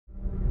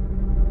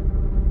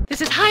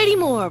This is Heidi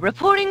Moore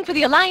reporting for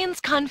the Alliance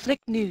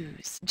Conflict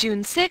News,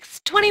 June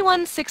 6,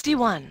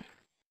 2161.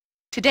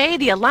 Today,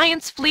 the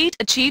Alliance fleet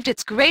achieved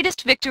its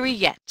greatest victory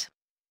yet.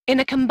 In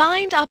a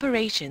combined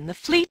operation, the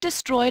fleet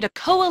destroyed a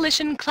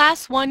Coalition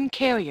Class 1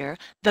 carrier,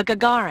 the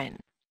Gagarin.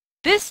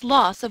 This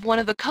loss of one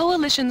of the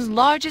Coalition's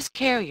largest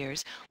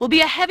carriers will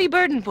be a heavy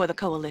burden for the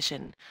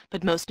Coalition,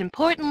 but most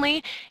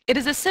importantly, it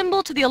is a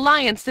symbol to the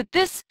Alliance that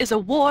this is a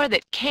war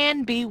that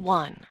can be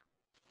won.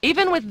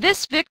 Even with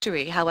this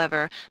victory,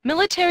 however,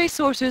 military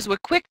sources were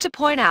quick to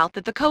point out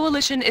that the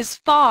Coalition is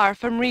far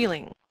from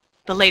reeling.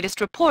 The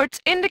latest reports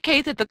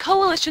indicate that the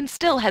Coalition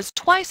still has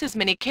twice as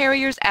many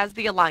carriers as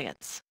the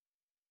Alliance.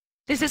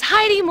 This is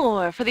Heidi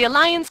Moore for the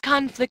Alliance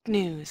Conflict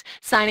News,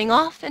 signing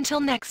off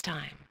until next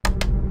time.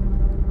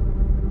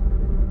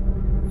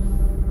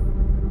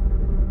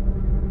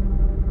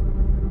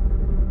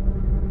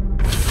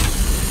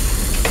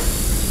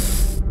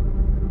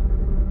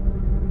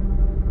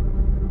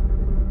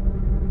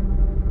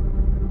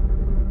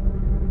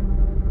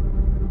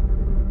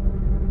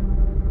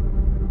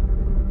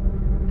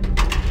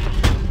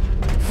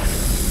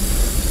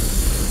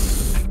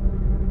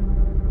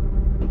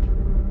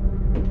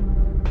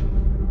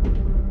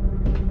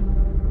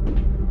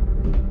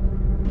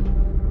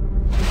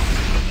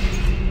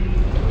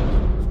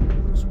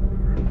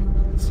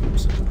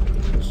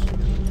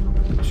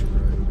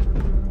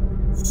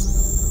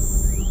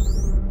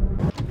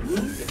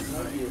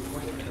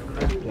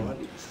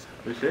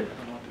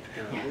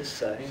 This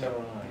side.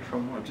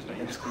 From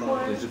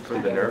what? Is it for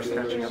the nerves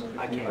catching up?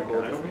 I can't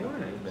go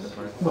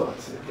Well,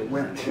 it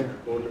went here.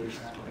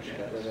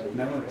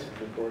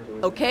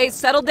 Okay,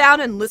 settle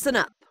down and listen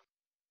up.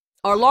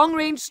 Our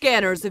long-range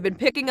scanners have been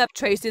picking up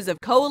traces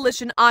of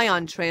Coalition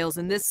ion trails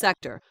in this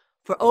sector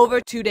for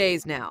over 2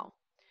 days now.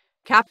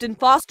 Captain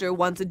Foster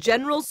wants a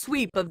general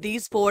sweep of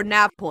these 4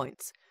 nav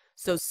points,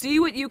 so see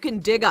what you can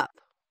dig up.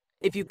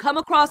 If you come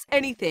across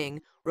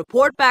anything,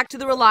 report back to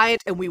the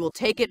Reliant and we will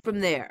take it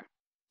from there.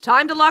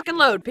 Time to lock and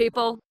load,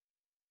 people.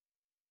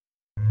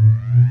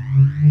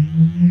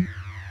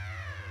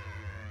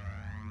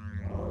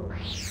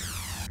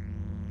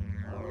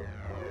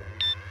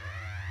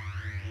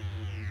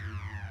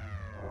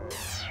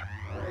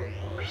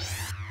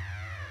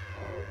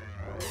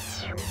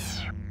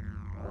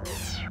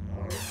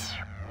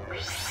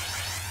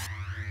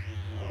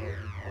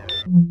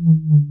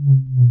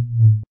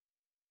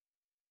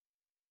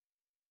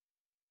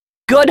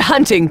 Good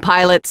hunting,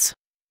 pilots.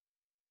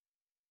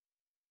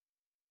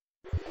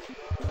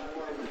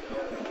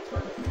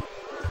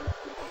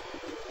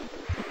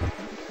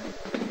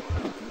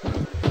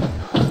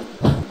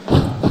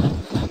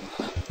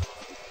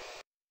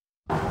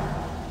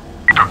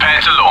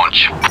 Prepare to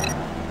launch.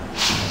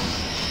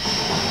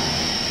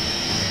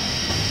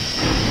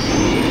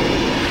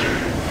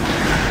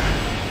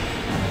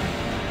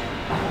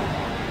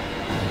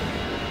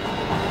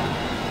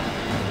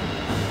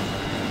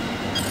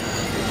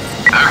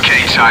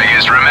 Okay,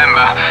 Tigers,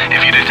 remember,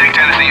 if you detect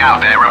anything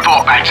out there,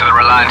 report back to the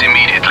Reliant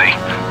immediately.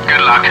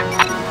 Good luck.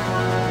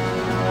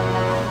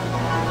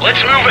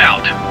 Let's move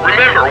out.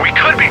 Remember, we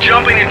could be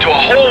jumping into a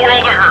whole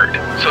world of hurt,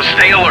 so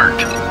stay alert.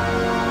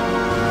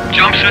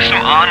 Jump system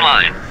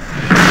online.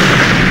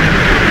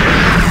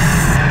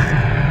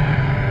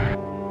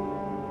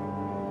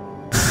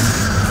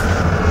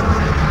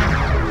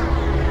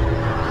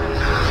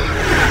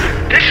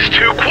 This is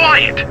too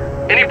quiet.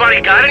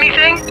 Anybody got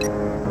anything?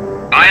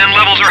 Ion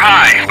levels are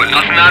high, but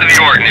nothing out of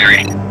the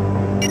ordinary.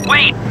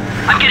 Wait!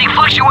 I'm getting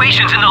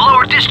fluctuations in the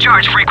lower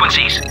discharge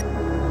frequencies.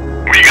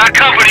 We got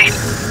company.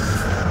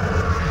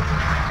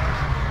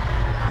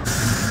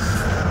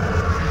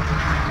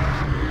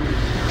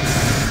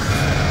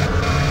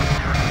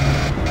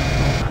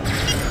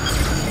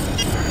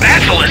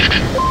 Basilisks,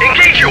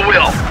 engage your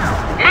will.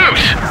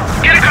 Moose,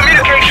 get a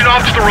communication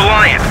off to the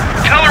Reliant.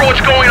 Tell her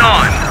what's going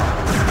on.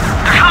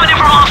 They're coming in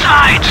from all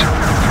sides.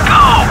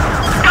 Go!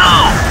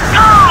 Go!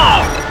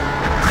 Go!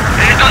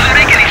 And it doesn't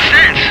make any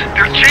sense.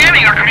 They're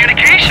jamming our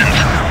communications.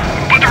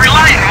 But the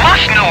Reliant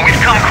must know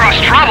we've come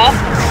across trouble.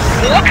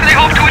 What can they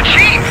hope to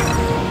achieve?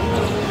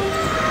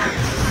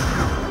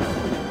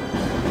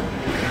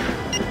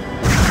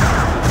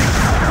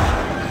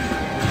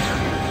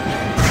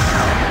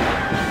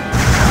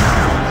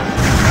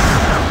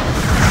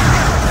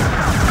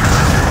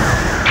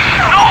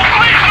 No,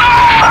 please, no!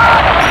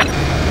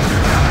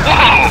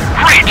 Whoa,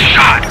 great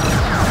shot!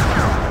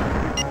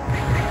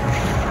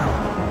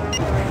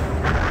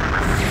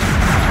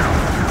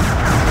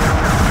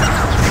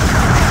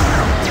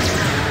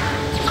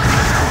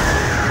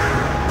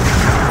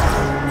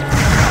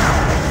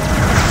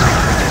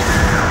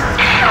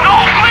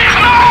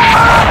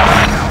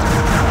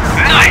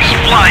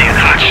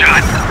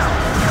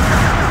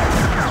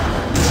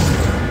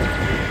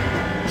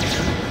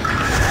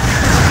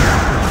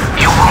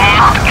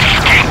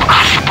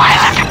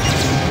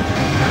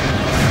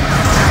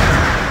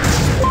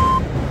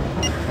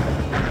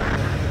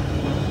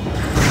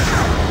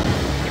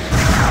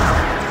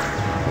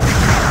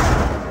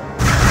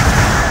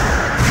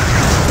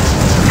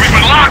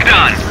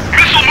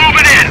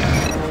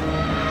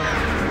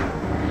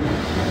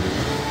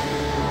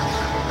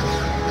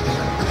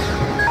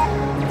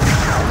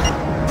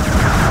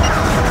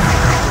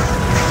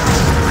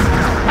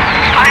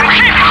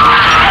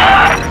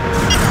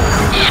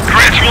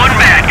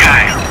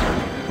 guy.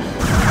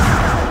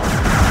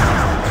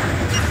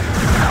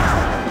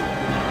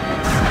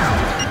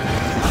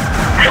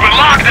 We've been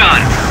locked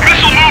on.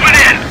 Missile moving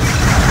in.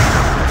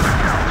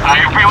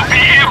 I will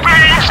be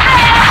erased.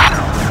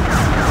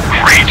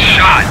 Great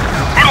shot.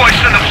 Who do I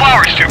send the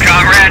flowers to,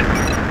 comrade?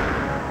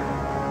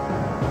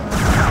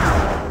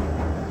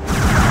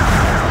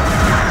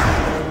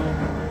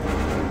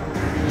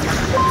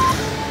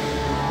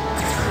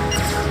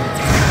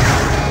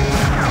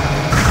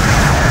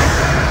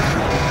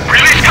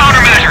 Release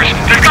countermeasures.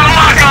 They've got a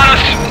lock on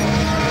us.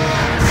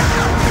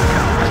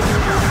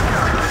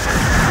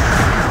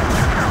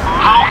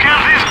 How can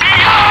this be?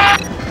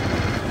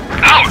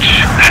 Ouch!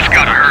 That's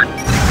gotta hurt.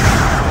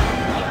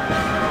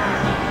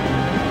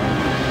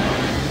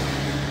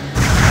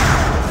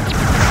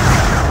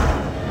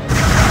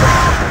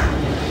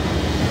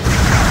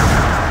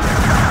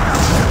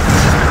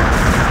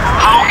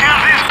 How can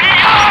this be?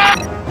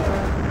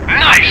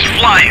 Nice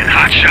flying,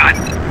 hotshot.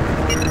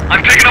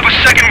 I'm picking up a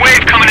second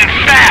wave coming in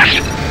fast.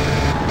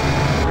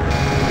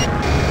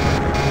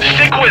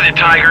 Stick with it,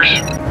 Tigers.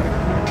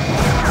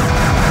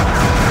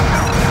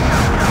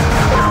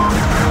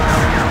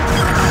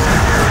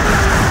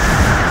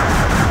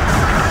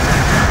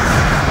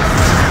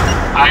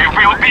 I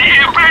will be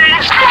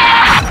erased.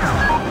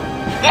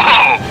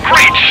 Whoa!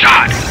 Great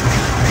shot!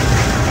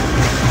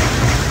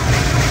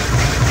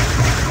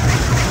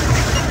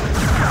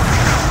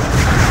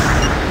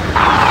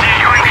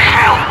 You're in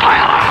hell,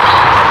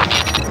 pilot.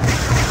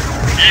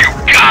 You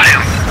got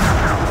him!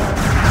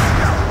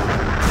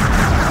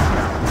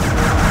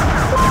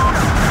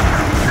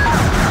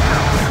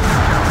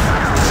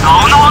 No,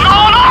 no, no,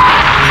 no!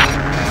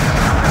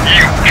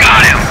 You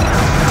got him!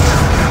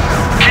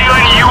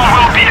 Killing you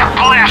will be a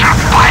pleasure,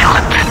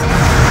 pilot.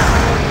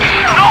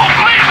 No,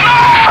 please, no!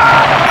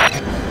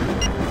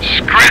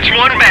 Scratch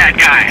one bad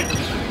guy.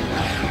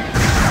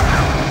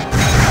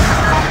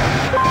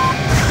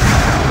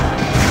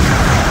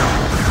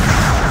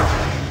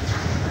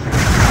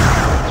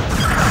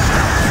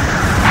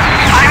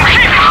 I'm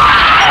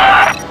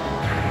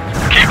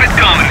Keep it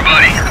coming,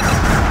 buddy.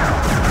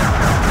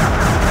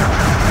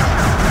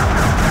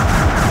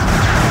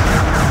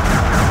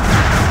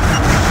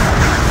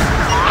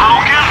 How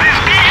can this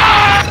be?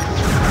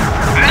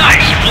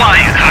 Nice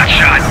flying,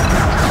 hotshot.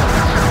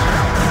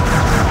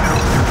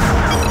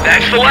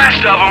 That's the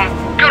last of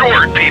them. Good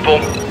work, people.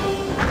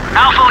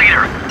 Alpha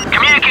Leader,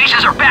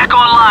 communications are back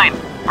online.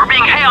 We're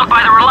being hailed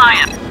by the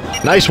Reliant.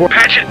 Nice work.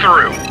 Patch it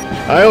through.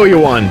 I owe you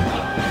one.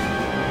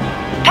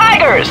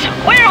 Tigers,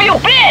 where have you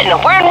been?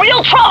 We're in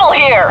real trouble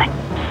here.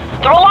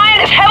 The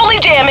Reliant is heavily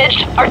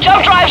damaged, our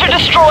jump drives are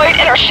destroyed,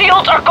 and our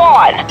shields are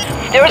gone.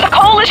 There is a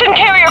coalition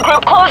carrier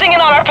group closing in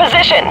on our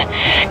position.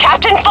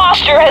 Captain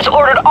Foster has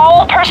ordered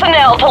all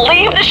personnel to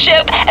leave the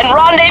ship and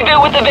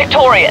rendezvous with the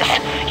Victorious.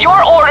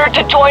 You're ordered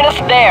to join us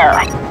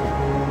there.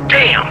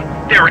 Damn!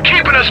 They were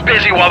keeping us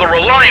busy while the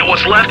Reliant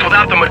was left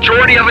without the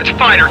majority of its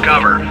fighter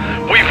cover.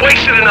 We've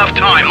wasted enough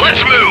time.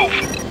 Let's move!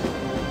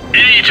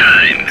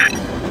 Anytime.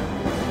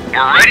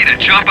 We're ready to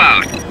jump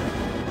out.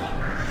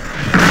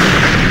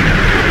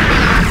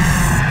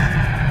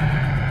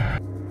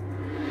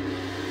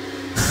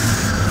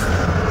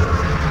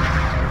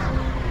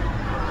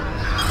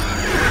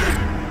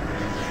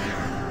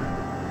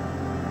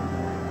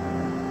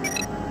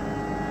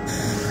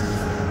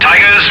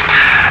 Tigers,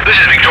 this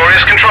is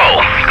Victorious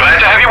Control. Glad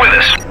to have you with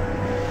us.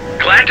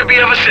 Glad to be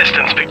of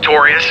assistance,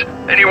 Victorious.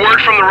 Any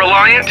word from the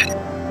Reliant?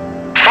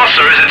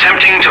 Foster is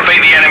attempting to bait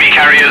the enemy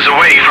carriers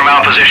away from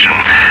our position.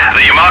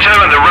 The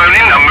Yamato and the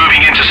Ronin are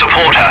moving in to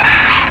support her.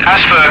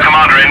 As for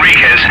Commander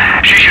Enriquez,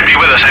 she should be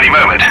with us any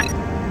moment.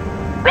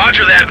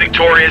 Roger that,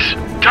 Victorious.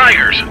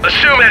 Tigers,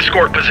 assume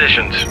escort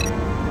positions.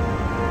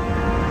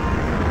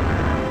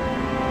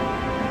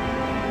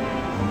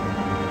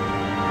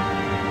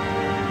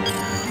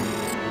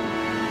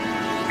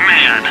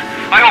 Man,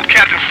 I hope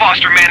Captain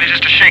Foster manages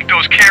to shake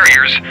those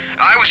carriers.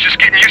 I was just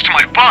getting used to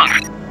my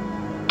bunk.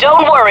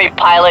 Don't worry,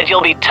 pilot,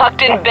 you'll be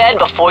tucked in bed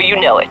before you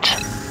know it.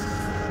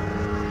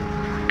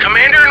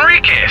 Commander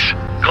Enriquez,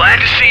 glad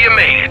to see you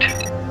made it.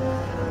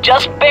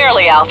 Just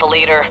barely, Alpha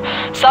Leader.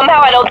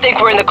 Somehow I don't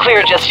think we're in the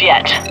clear just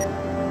yet.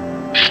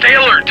 Stay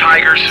alert,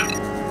 Tigers.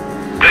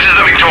 This is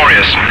the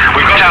Victorious.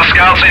 We've got our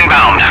scouts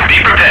inbound. Be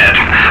prepared.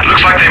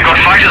 Looks like they've got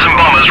fighters and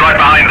bombers right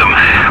behind them.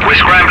 We're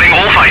scrambling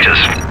all fighters.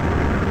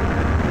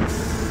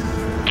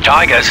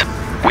 Tigers,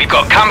 we've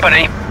got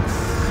company.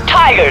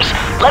 Tigers,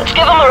 let's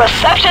give them a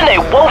reception they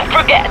won't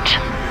forget.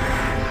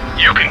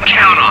 You can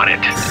count on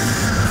it.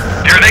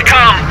 Here they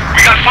come.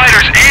 We got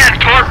fighters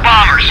and torque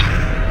bombers.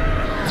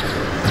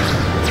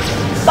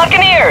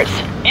 Buccaneers,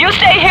 you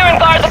stay here and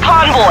guard the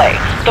convoy.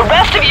 The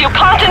rest of you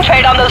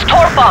concentrate on those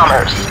torque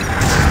bombers.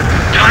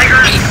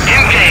 Tigers,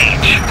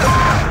 engage.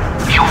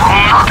 You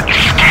will not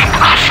escape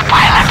us,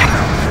 pilot.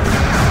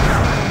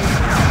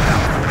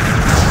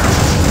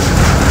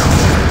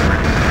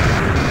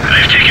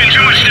 I've taken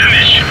too much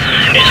damage.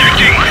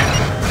 Ejecting.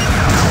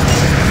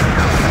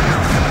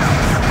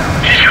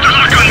 He's got a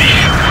lock on me.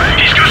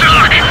 He's got a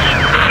lock.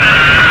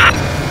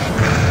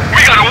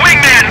 We got a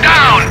wingman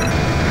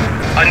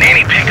A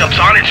Navy pickup's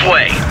on its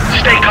way.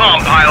 Stay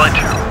calm, pilot.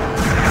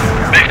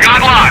 They've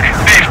got lock!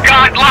 They've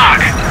got lock!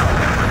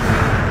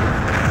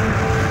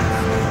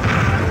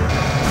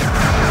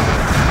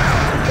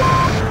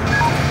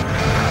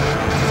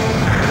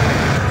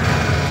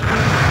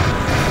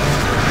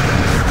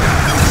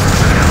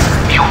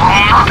 You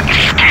will not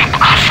escape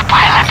us,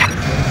 pilot.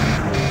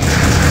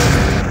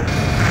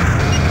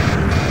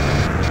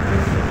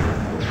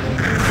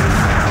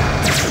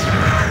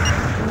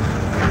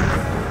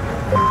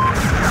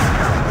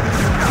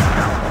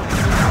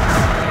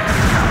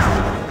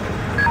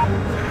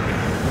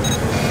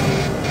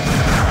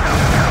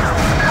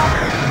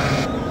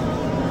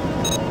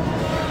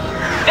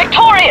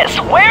 Victorious,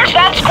 where's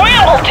that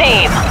scramble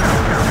team?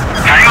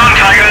 Hang on,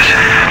 Tigers.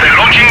 They're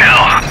launching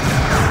now.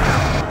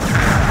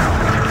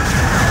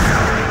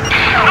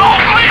 No,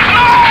 please,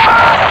 no!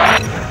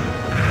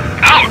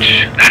 Ouch!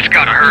 That's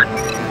gotta hurt.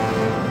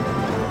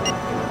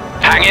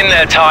 Hang in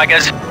there,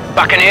 Tigers.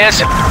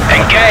 Buccaneers,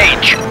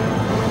 engage!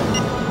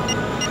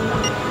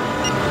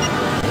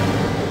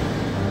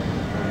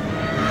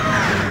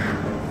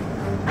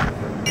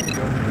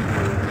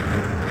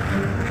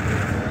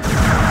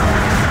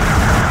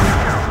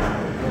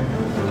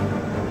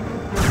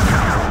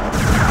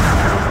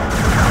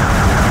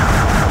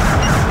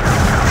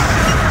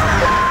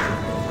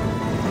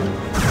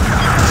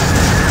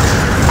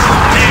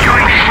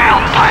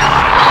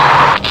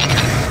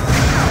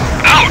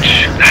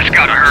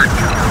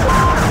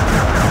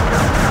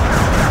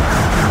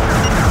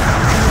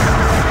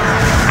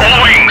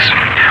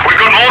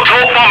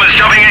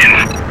 Jumping in.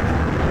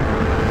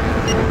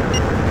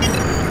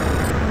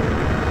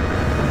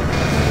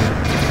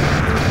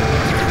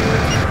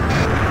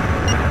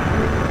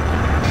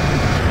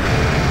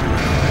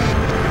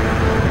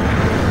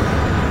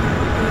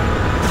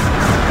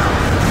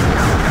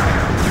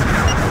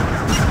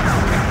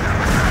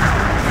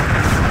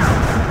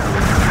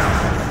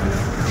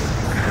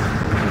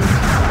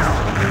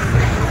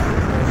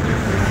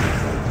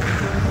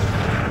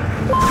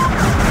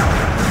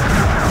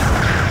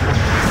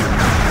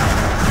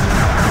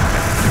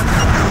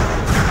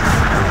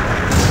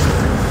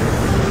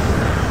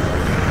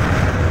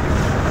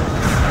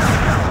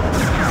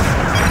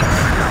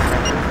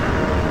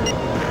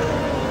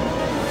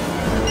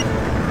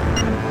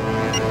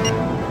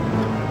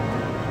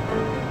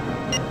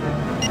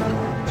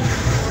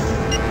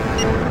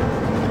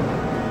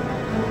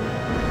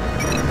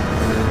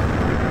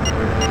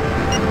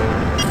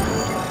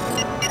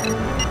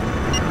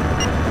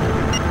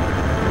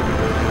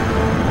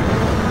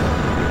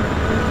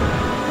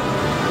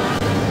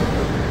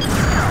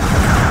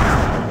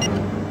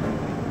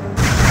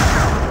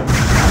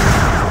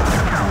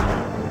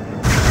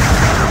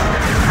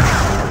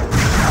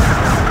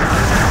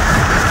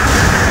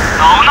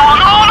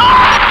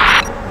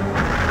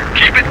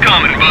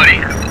 Coming, buddy.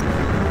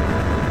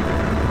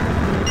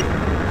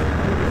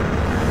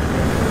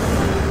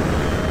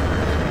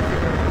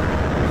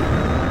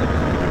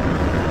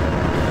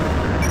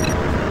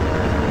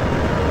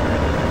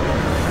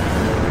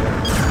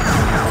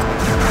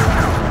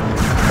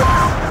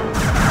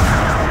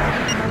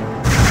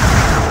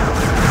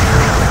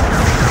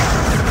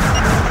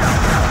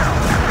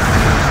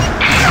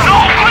 No,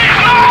 please,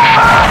 no!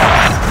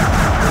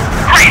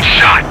 Great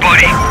shot,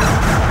 buddy.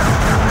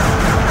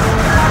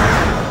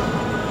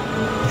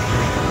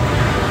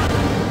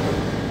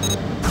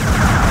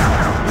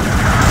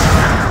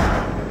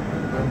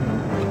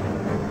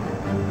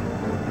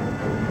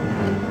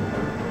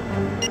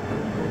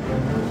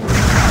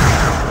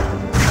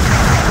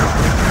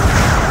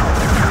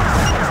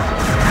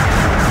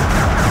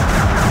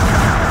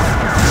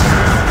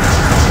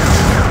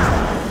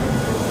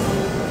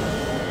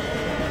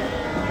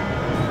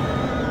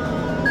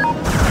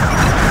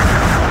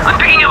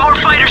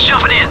 Fighters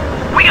jumping in.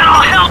 We got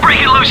all hell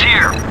breaking loose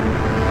here.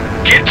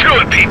 Get to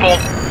it, people.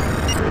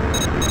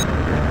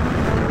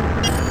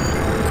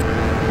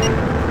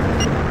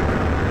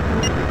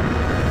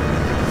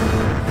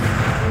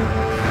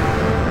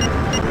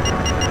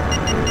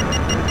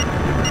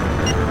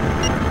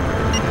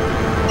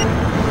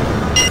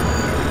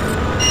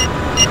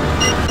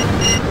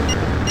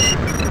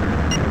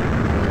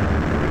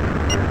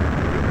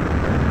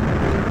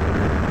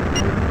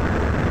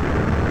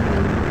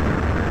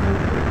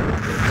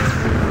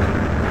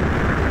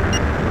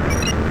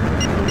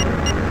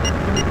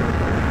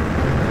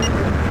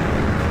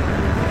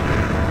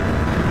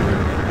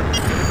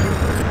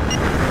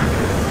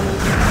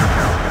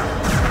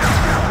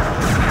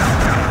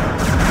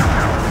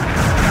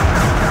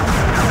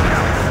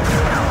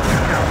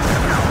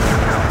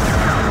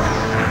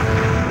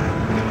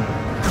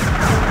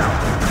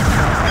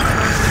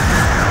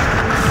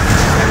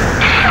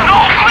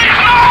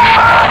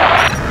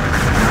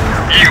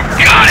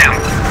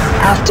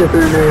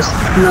 Afterburners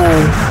low.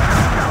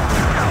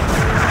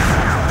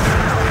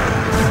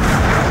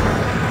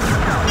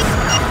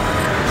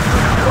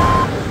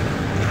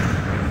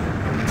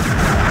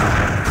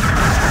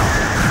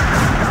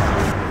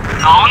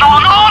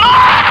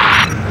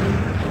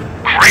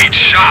 Great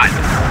shot.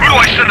 Who do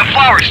I send the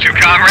flowers to,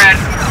 comrade?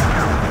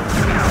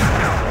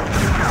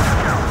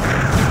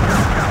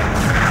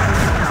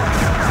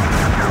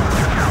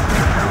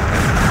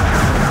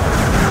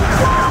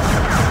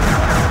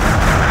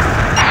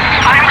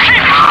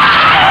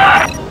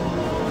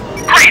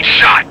 Great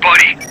shot,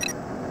 buddy!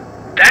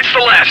 That's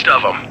the last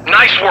of them.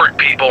 Nice work,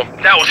 people.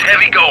 That was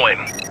heavy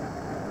going.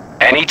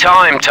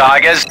 Anytime,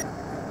 Tigers.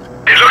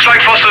 It looks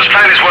like Foster's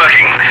plan is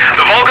working.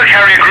 The Volga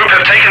carrier group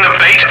have taken the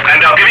bait and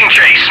are giving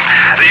chase.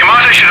 The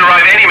Yamato should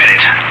arrive any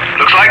minute.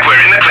 Looks like we're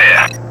in the clear.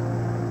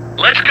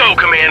 Let's go,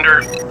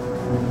 Commander.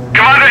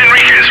 Commander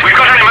Enriquez, we've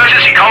got an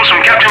emergency comms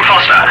from Captain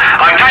Foster.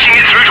 I'm patching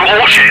it through to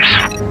all ships.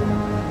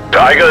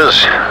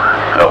 Tigers,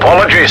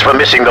 apologies for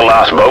missing the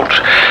last boat.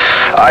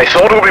 I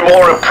thought it would be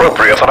more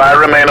appropriate that I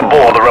remain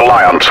aboard the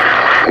Reliant.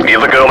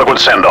 Give the girl a good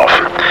send-off.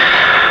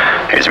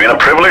 It's been a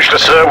privilege to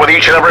serve with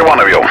each and every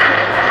one of you.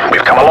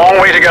 We've come a long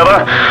way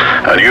together,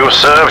 and you've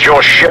served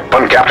your ship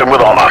and captain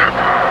with honor.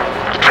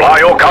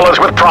 Fly your colors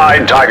with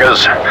pride,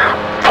 Tigers.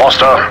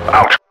 Foster,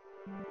 out.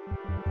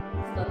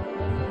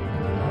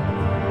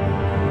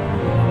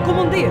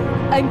 Commandeer,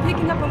 I'm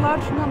picking up a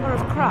large number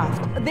of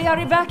craft. They are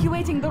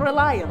evacuating the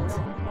Reliant.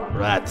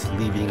 Rats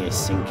leaving a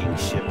sinking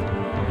ship.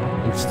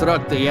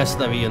 Instruct the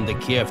Yastavi and the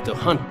Kiev to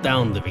hunt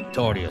down the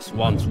Victorious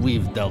once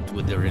we've dealt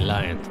with the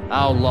Reliant.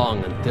 How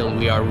long until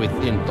we are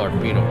within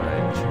torpedo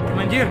range?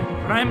 Commandeer,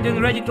 primed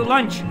and ready to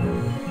launch.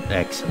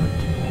 Excellent.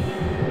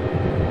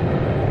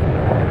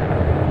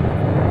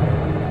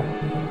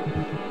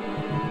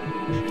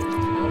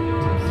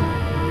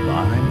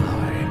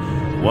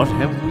 My, what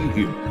have we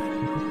here?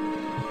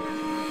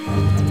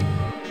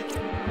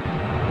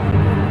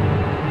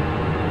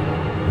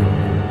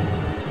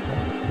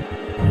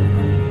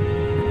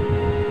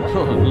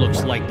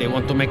 Looks like they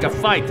want to make a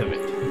fight of it.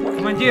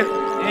 Commandeer,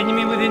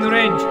 enemy within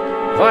range.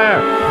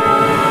 Fire!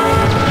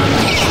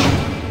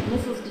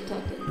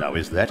 Now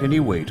is that any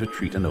way to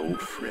treat an old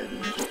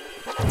friend?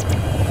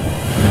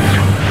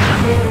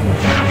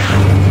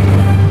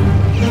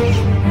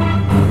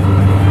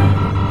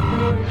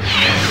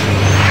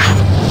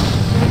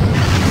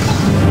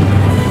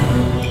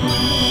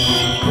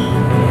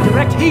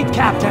 Direct heat,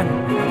 Captain!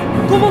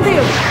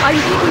 Commandeer, I'm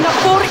picking up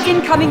 4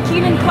 incoming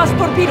Keenan-class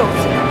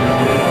torpedoes.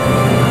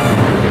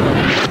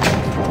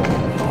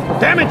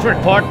 Damage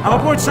report! Our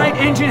port side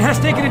engine has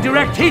taken a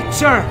direct hit,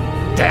 sir!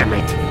 Damn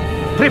it!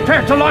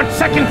 Prepare to launch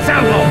second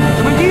salvo!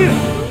 Commandeer,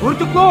 we're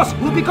too close!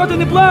 We'll be caught in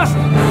the blast!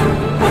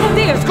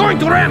 Commandeer! It's going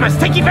to ram us!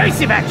 Take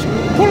evasive action!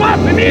 Pull up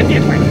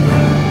immediately!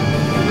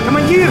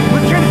 Commandeer,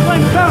 we can't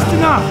climb fast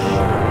enough!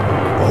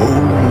 Oh,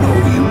 no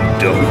you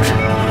don't.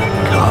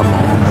 Come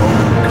on,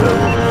 old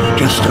girl.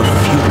 Just a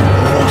few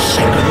more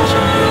seconds.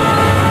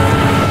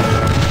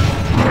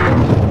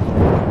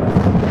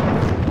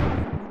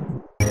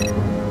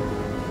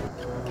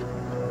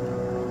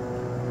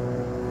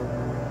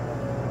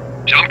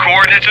 Jump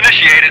coordinates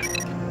initiated.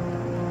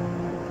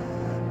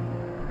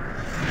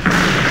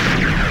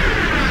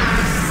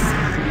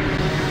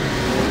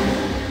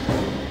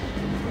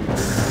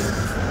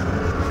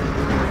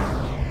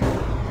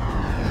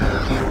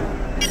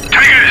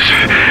 Tigers,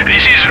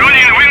 this is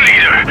Ronin Wind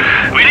Leader.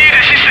 We need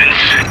assistance.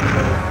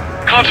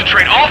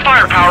 Concentrate all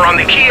firepower on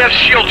the Kiev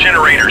shield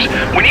generators.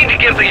 We need to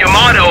give the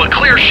Yamato a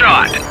clear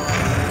shot.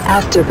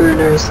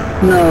 Afterburners,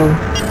 low.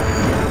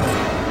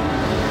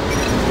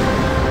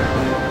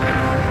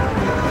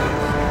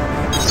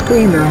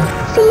 Screamer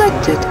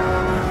selected.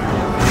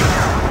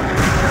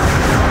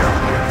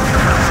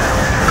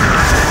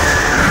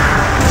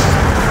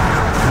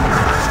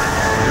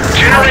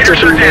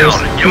 Generators are down.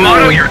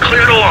 Yamato, you're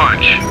clear to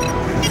launch.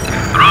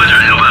 Roger,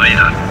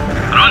 Elvarita.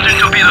 Launching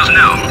torpedoes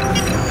now.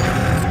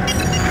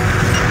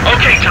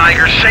 Okay,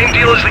 Tigers, same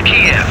deal as the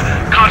Kiev.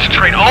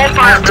 Concentrate all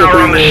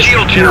firepower on the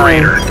shield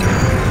generator.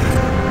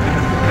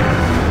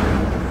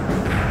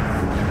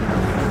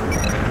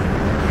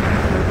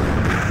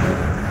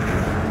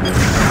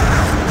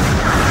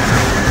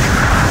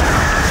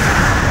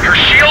 Your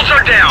shields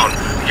are down.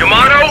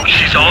 Yamato,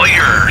 she's all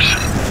yours.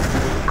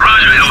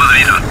 Roger,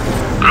 Elvarita.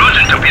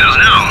 Launching torpedoes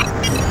now.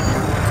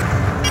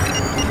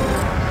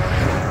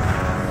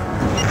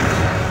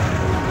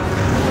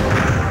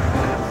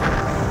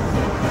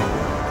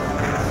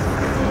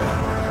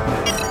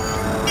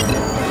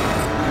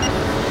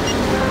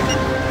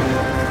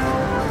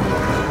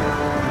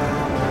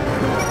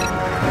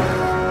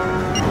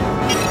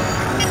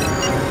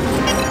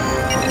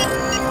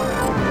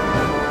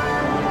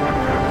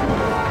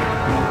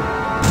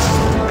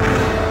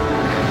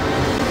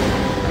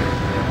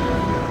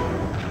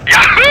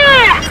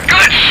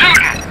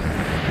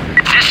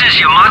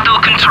 Yamato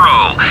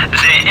Control.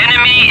 The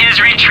enemy is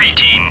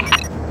retreating.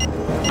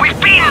 We've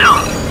beaten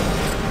them!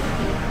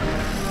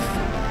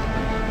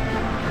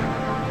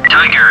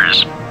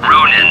 Tigers,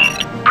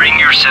 Ronin, bring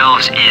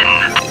yourselves in.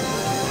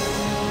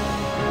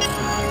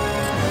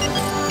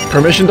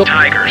 Permission to...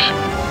 Tigers,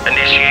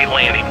 initiate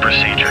landing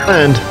procedure.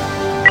 Land.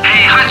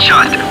 Hey,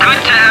 Hotshot,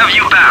 good to have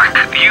you back.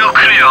 You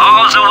clear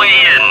all the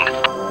way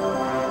in.